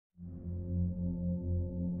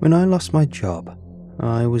When I lost my job,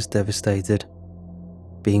 I was devastated.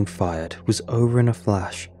 Being fired was over in a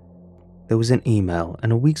flash. There was an email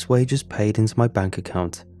and a week's wages paid into my bank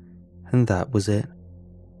account, and that was it.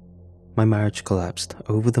 My marriage collapsed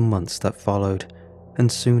over the months that followed,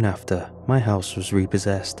 and soon after, my house was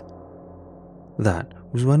repossessed. That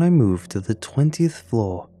was when I moved to the 20th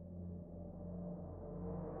floor.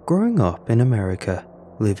 Growing up in America,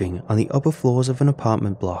 living on the upper floors of an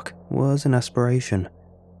apartment block was an aspiration.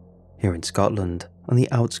 Here in Scotland, on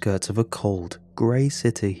the outskirts of a cold, grey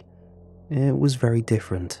city, it was very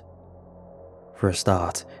different. For a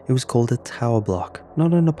start, it was called a tower block,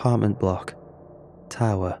 not an apartment block.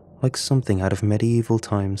 Tower, like something out of medieval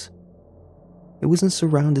times. It wasn't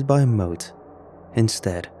surrounded by a moat.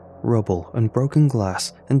 Instead, rubble and broken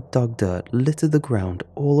glass and dog dirt littered the ground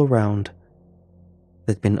all around.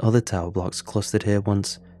 There'd been other tower blocks clustered here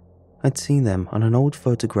once. I'd seen them on an old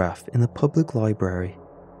photograph in the public library.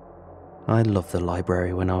 I loved the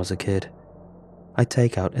library when I was a kid. I'd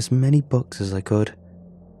take out as many books as I could.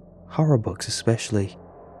 Horror books especially.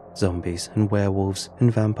 Zombies and werewolves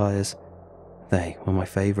and vampires. They were my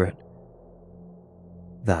favourite.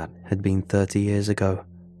 That had been 30 years ago.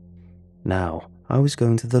 Now, I was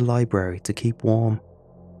going to the library to keep warm.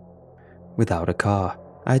 Without a car,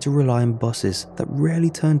 I had to rely on buses that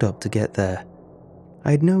rarely turned up to get there.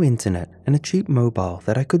 I had no internet and a cheap mobile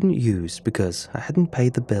that I couldn't use because I hadn't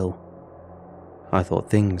paid the bill. I thought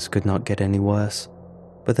things could not get any worse,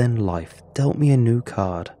 but then life dealt me a new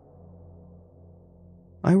card.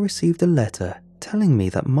 I received a letter telling me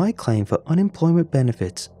that my claim for unemployment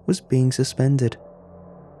benefits was being suspended.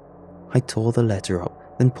 I tore the letter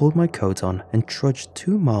up, then pulled my coat on and trudged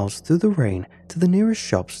 2 miles through the rain to the nearest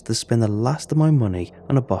shops to spend the last of my money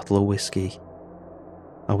on a bottle of whiskey.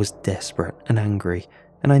 I was desperate and angry,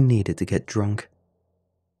 and I needed to get drunk.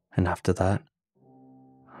 And after that,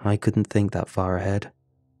 I couldn't think that far ahead.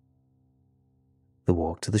 The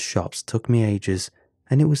walk to the shops took me ages,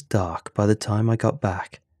 and it was dark by the time I got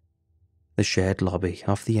back. The shared lobby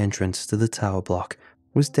off the entrance to the tower block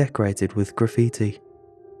was decorated with graffiti.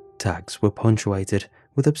 Tags were punctuated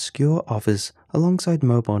with obscure offers alongside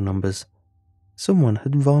mobile numbers. Someone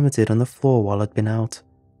had vomited on the floor while I'd been out.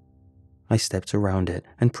 I stepped around it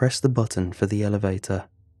and pressed the button for the elevator.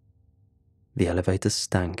 The elevator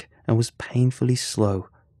stank and was painfully slow,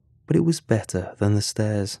 but it was better than the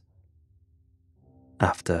stairs.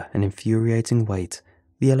 After an infuriating wait,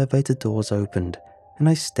 the elevator doors opened and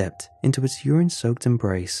I stepped into its urine-soaked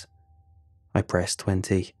embrace. I pressed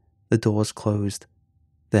 20, the doors closed.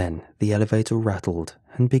 Then the elevator rattled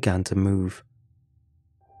and began to move.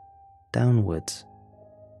 Downwards.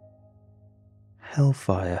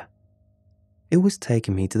 Hellfire. It was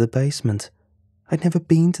taking me to the basement. I'd never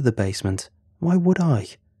been to the basement. Why would I?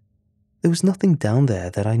 There was nothing down there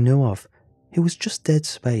that I knew of. It was just dead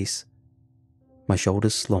space. My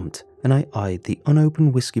shoulders slumped and I eyed the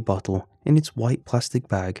unopened whiskey bottle in its white plastic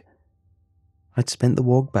bag. I'd spent the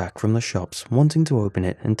walk back from the shops wanting to open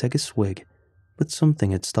it and take a swig, but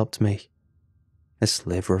something had stopped me. A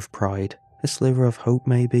sliver of pride, a sliver of hope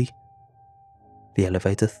maybe. The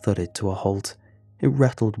elevator thudded to a halt. It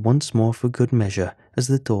rattled once more for good measure as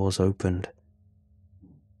the doors opened.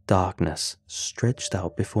 Darkness stretched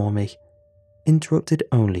out before me, interrupted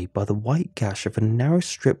only by the white gash of a narrow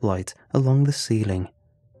strip light along the ceiling.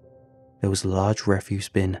 There was a large refuse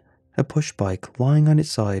bin, a push bike lying on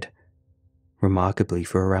its side. Remarkably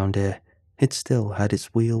for around here, it still had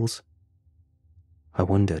its wheels. I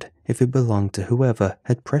wondered if it belonged to whoever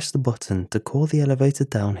had pressed the button to call the elevator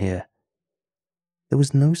down here. There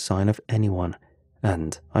was no sign of anyone,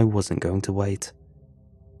 and I wasn't going to wait.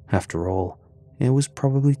 After all, it was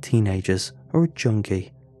probably teenagers or a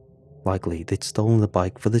junkie. Likely they'd stolen the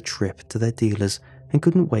bike for the trip to their dealers and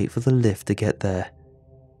couldn't wait for the lift to get there.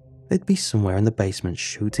 They'd be somewhere in the basement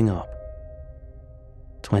shooting up.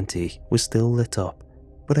 20 was still lit up,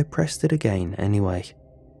 but I pressed it again anyway.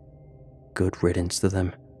 Good riddance to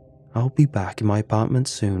them. I'll be back in my apartment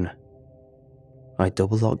soon. I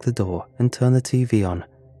double-locked the door and turned the TV on,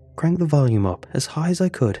 cranked the volume up as high as I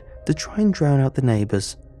could to try and drown out the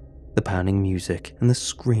neighbours, the pounding music and the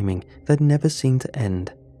screaming that never seemed to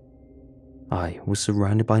end. I was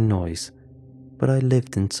surrounded by noise, but I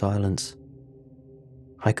lived in silence.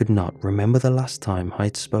 I could not remember the last time I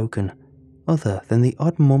had spoken, other than the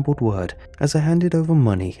odd mumbled word as I handed over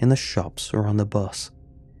money in the shops or on the bus.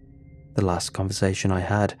 The last conversation I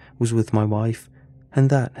had was with my wife, and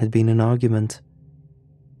that had been an argument.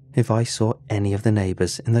 If I saw any of the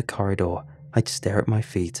neighbours in the corridor, I'd stare at my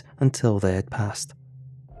feet until they had passed.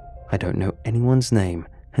 I don't know anyone's name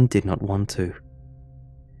and did not want to.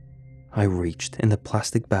 I reached in the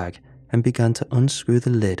plastic bag and began to unscrew the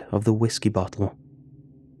lid of the whiskey bottle.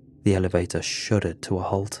 The elevator shuddered to a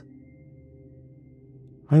halt.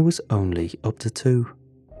 I was only up to 2.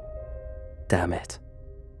 Damn it.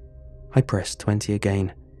 I pressed 20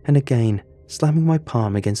 again and again, slamming my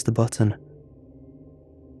palm against the button.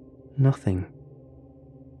 Nothing.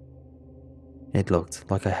 It looked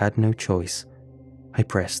like I had no choice. I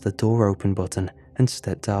pressed the door open button and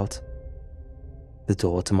stepped out. The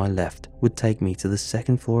door to my left would take me to the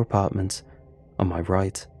second-floor apartment. On my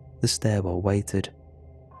right, the stairwell waited.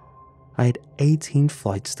 I had 18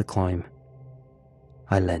 flights to climb.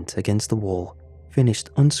 I leant against the wall, finished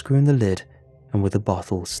unscrewing the lid, and with the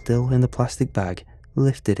bottle still in the plastic bag,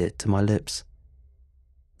 lifted it to my lips.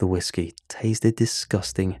 The whiskey tasted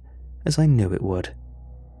disgusting, as I knew it would.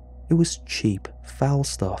 It was cheap, foul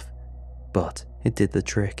stuff, but it did the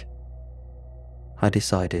trick. I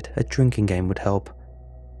decided a drinking game would help.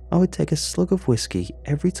 I would take a slug of whiskey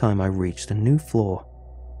every time I reached a new floor.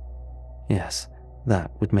 Yes,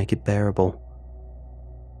 that would make it bearable.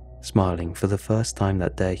 Smiling for the first time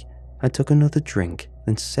that day, I took another drink,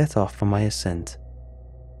 then set off on my ascent.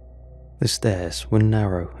 The stairs were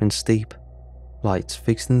narrow and steep. Lights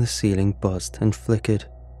fixed in the ceiling buzzed and flickered.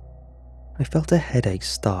 I felt a headache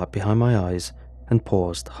start behind my eyes and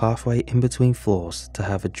paused halfway in between floors to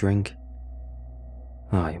have a drink.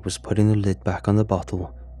 I was putting the lid back on the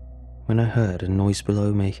bottle when I heard a noise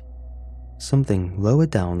below me, something lower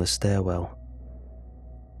down the stairwell.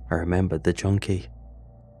 I remembered the junkie.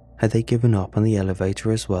 Had they given up on the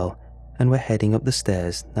elevator as well and were heading up the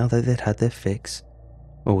stairs now that they'd had their fix?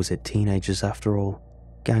 Or was it teenagers after all?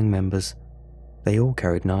 Gang members? They all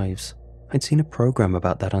carried knives. I'd seen a program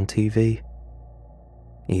about that on TV.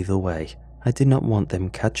 Either way, I did not want them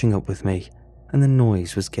catching up with me, and the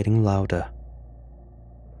noise was getting louder.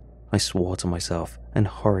 I swore to myself and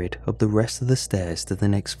hurried up the rest of the stairs to the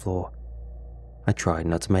next floor. I tried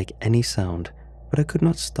not to make any sound, but I could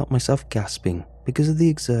not stop myself gasping because of the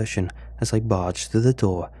exertion as I barged through the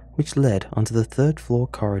door which led onto the third-floor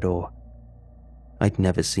corridor. I'd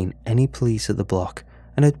never seen any police at the block,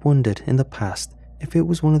 and had wondered in the past if it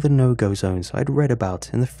was one of the no-go zones I'd read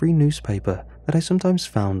about in the free newspaper that I sometimes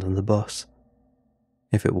found on the bus.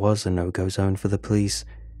 If it was a no-go zone for the police,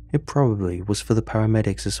 it probably was for the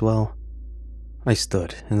paramedics as well. I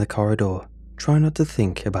stood in the corridor, trying not to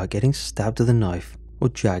think about getting stabbed with a knife or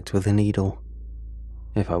jagged with a needle.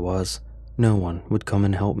 If I was, no one would come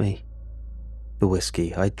and help me. The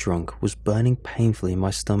whiskey I'd drunk was burning painfully in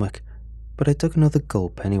my stomach, but I took another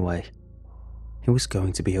gulp anyway. It was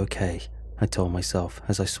going to be okay, I told myself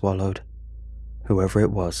as I swallowed. Whoever it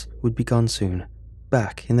was would be gone soon,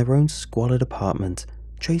 back in their own squalid apartment,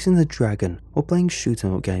 chasing the dragon or playing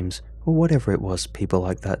shoot-'em-up games or whatever it was people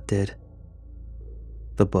like that did.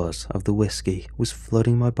 The buzz of the whiskey was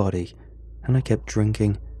flooding my body, and I kept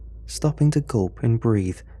drinking, stopping to gulp and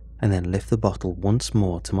breathe and then lift the bottle once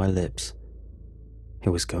more to my lips. It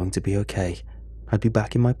was going to be okay. I'd be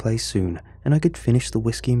back in my place soon and I could finish the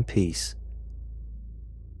whiskey in peace.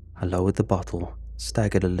 I lowered the bottle,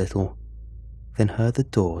 staggered a little, then heard the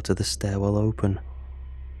door to the stairwell open.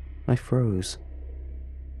 I froze.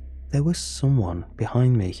 There was someone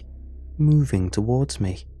behind me, moving towards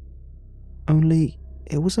me. Only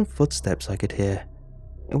it wasn't footsteps I could hear.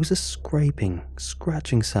 It was a scraping,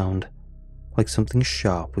 scratching sound, like something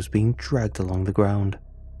sharp was being dragged along the ground.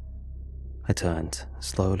 I turned,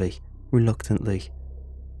 slowly, reluctantly,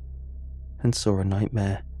 and saw a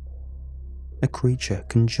nightmare. A creature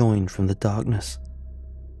conjoined from the darkness.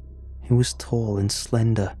 It was tall and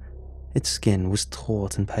slender. Its skin was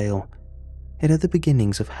taut and pale. It had the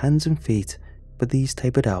beginnings of hands and feet, but these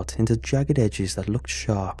tapered out into jagged edges that looked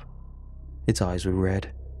sharp. Its eyes were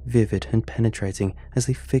red, vivid and penetrating as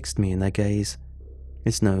they fixed me in their gaze.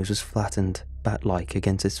 Its nose was flattened, bat-like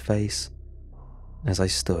against its face. As I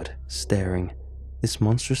stood, staring, this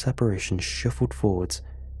monstrous apparition shuffled forwards,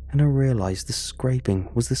 and I realized the scraping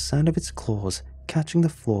was the sound of its claws catching the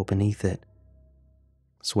floor beneath it.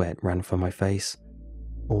 Sweat ran from my face.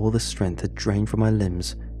 All the strength had drained from my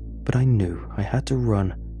limbs, but I knew I had to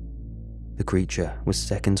run. The creature was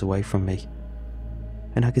seconds away from me,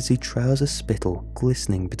 and I could see trails of spittle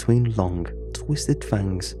glistening between long, twisted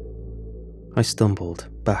fangs. I stumbled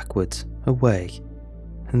backwards, away,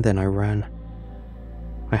 and then I ran.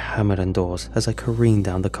 I hammered on doors as I careened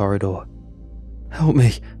down the corridor. "Help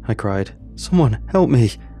me!" I cried. "Someone help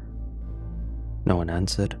me!" No one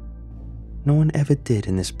answered. No one ever did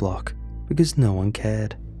in this block, because no one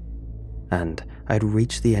cared. And I had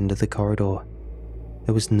reached the end of the corridor.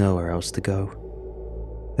 There was nowhere else to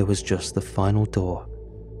go. There was just the final door.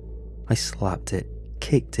 I slapped it,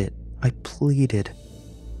 kicked it, I pleaded.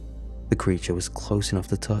 The creature was close enough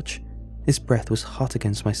to touch. His breath was hot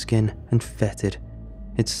against my skin and fetid.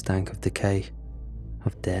 It stank of decay,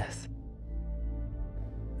 of death.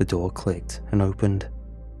 The door clicked and opened.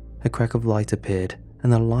 A crack of light appeared,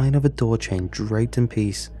 and the line of a door chain draped in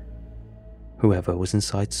peace. Whoever was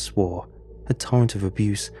inside swore, a torrent of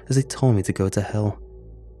abuse as they told me to go to hell.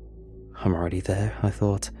 I'm already there, I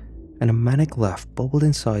thought, and a manic laugh bubbled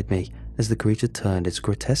inside me as the creature turned its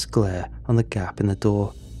grotesque glare on the gap in the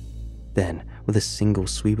door. Then, with a single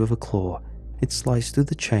sweep of a claw, it sliced through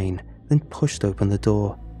the chain, then pushed open the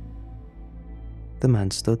door. The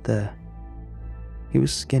man stood there. He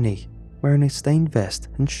was skinny, wearing a stained vest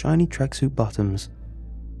and shiny tracksuit bottoms.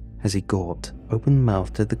 As he gawped,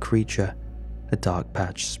 open-mouthed at the creature, a dark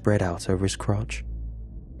patch spread out over his crotch.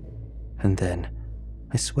 And then,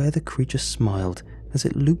 I swear the creature smiled as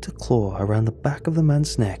it looped a claw around the back of the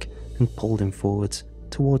man's neck and pulled him forwards,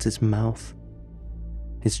 towards its mouth.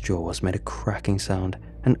 Its jaws made a cracking sound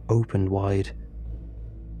and opened wide.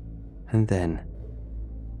 And then,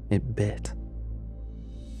 it bit.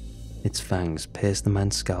 Its fangs pierced the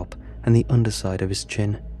man's scalp and the underside of his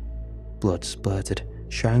chin. Blood splurted,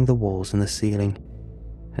 showering the walls and the ceiling.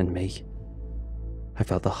 And me. I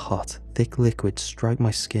felt the hot, thick liquid strike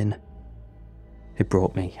my skin. It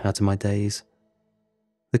brought me out of my daze.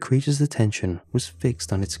 The creature's attention was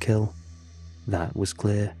fixed on its kill. That was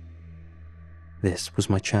clear. This was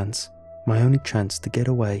my chance, my only chance to get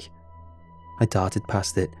away. I darted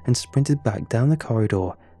past it and sprinted back down the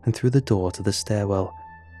corridor and through the door to the stairwell.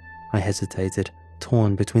 I hesitated,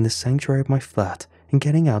 torn between the sanctuary of my flat and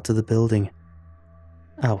getting out of the building.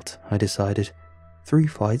 Out, I decided. 3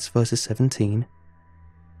 flights versus 17.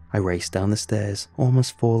 I raced down the stairs,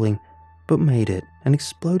 almost falling, but made it and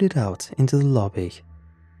exploded out into the lobby,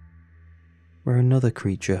 where another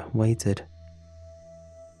creature waited.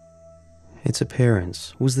 Its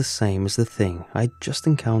appearance was the same as the thing I'd just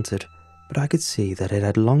encountered, but I could see that it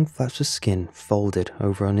had long flaps of skin folded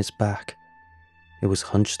over on its back. It was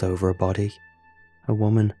hunched over a body, a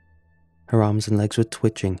woman. Her arms and legs were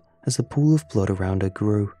twitching as the pool of blood around her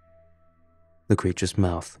grew. The creature's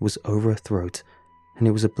mouth was over her throat, and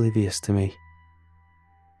it was oblivious to me.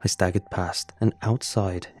 I staggered past and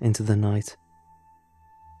outside into the night.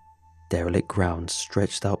 Derelict ground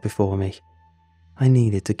stretched out before me. I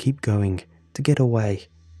needed to keep going, to get away,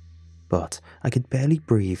 but I could barely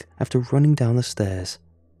breathe after running down the stairs.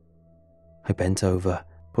 I bent over,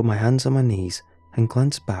 put my hands on my knees, and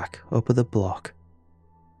glanced back up at the block.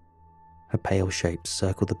 A pale shape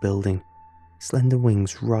circled the building. Slender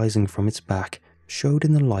wings rising from its back showed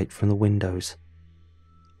in the light from the windows.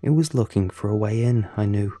 It was looking for a way in, I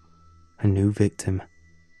knew. A new victim.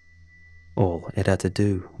 All it had to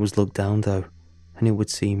do was look down though, and it would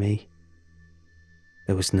see me.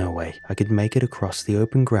 There was no way I could make it across the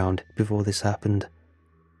open ground before this happened.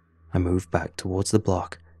 I moved back towards the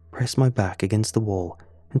block, pressed my back against the wall,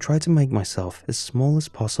 and tried to make myself as small as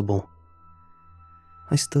possible.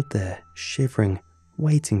 I stood there, shivering,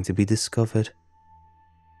 waiting to be discovered.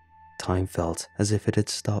 Time felt as if it had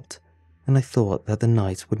stopped, and I thought that the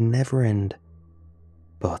night would never end.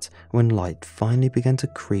 But when light finally began to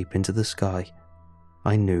creep into the sky,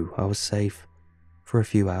 I knew I was safe, for a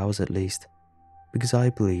few hours at least, because I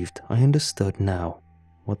believed I understood now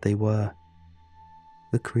what they were.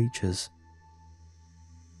 The creatures.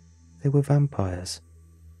 They were vampires,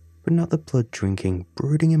 but not the blood-drinking,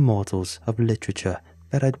 brooding immortals of literature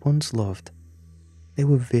that I'd once loved. They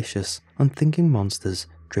were vicious, unthinking monsters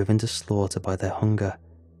driven to slaughter by their hunger,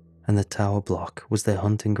 and the tower block was their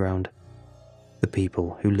hunting ground. The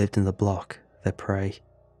people who lived in the block, their prey.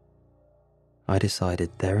 I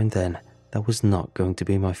decided there and then that was not going to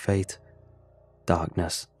be my fate.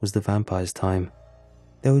 Darkness was the vampires' time.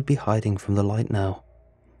 They would be hiding from the light now.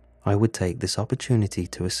 I would take this opportunity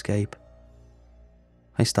to escape.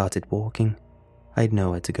 I started walking. I had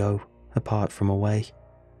nowhere to go, apart from away.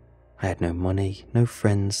 I had no money, no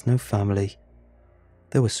friends, no family.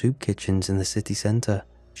 There were soup kitchens in the city centre,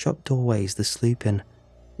 shop doorways to sleep in,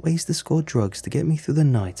 ways to score drugs to get me through the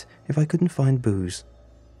night if I couldn't find booze.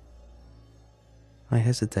 I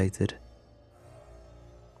hesitated.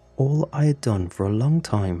 All I had done for a long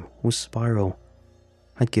time was spiral.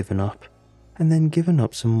 I'd given up, and then given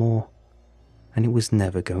up some more, and it was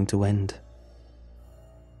never going to end.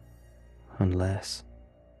 Unless...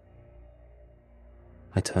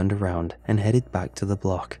 I turned around and headed back to the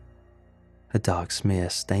block. A dark smear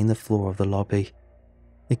stained the floor of the lobby.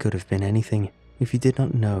 It could have been anything if you did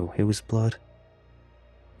not know it was blood.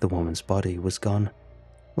 The woman's body was gone,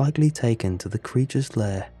 likely taken to the creature's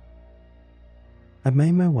lair. I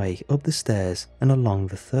made my way up the stairs and along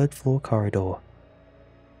the third-floor corridor.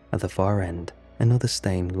 At the far end, another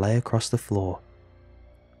stain lay across the floor.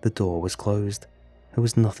 The door was closed. There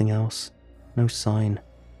was nothing else, no sign.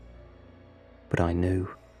 But I knew.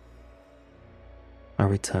 I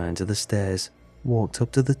returned to the stairs, walked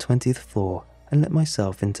up to the 20th floor, and let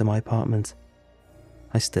myself into my apartment.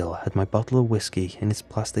 I still had my bottle of whiskey in its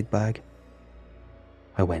plastic bag.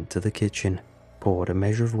 I went to the kitchen, poured a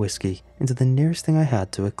measure of whiskey into the nearest thing I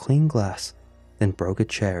had to a clean glass, then broke a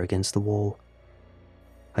chair against the wall.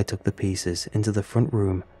 I took the pieces into the front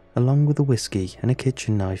room along with the whiskey and a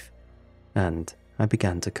kitchen knife, and I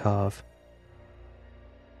began to carve.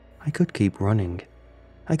 I could keep running.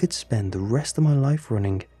 I could spend the rest of my life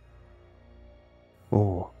running.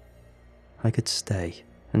 Or I could stay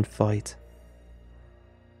and fight.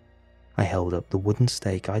 I held up the wooden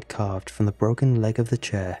stake I'd carved from the broken leg of the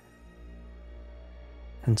chair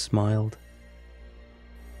and smiled.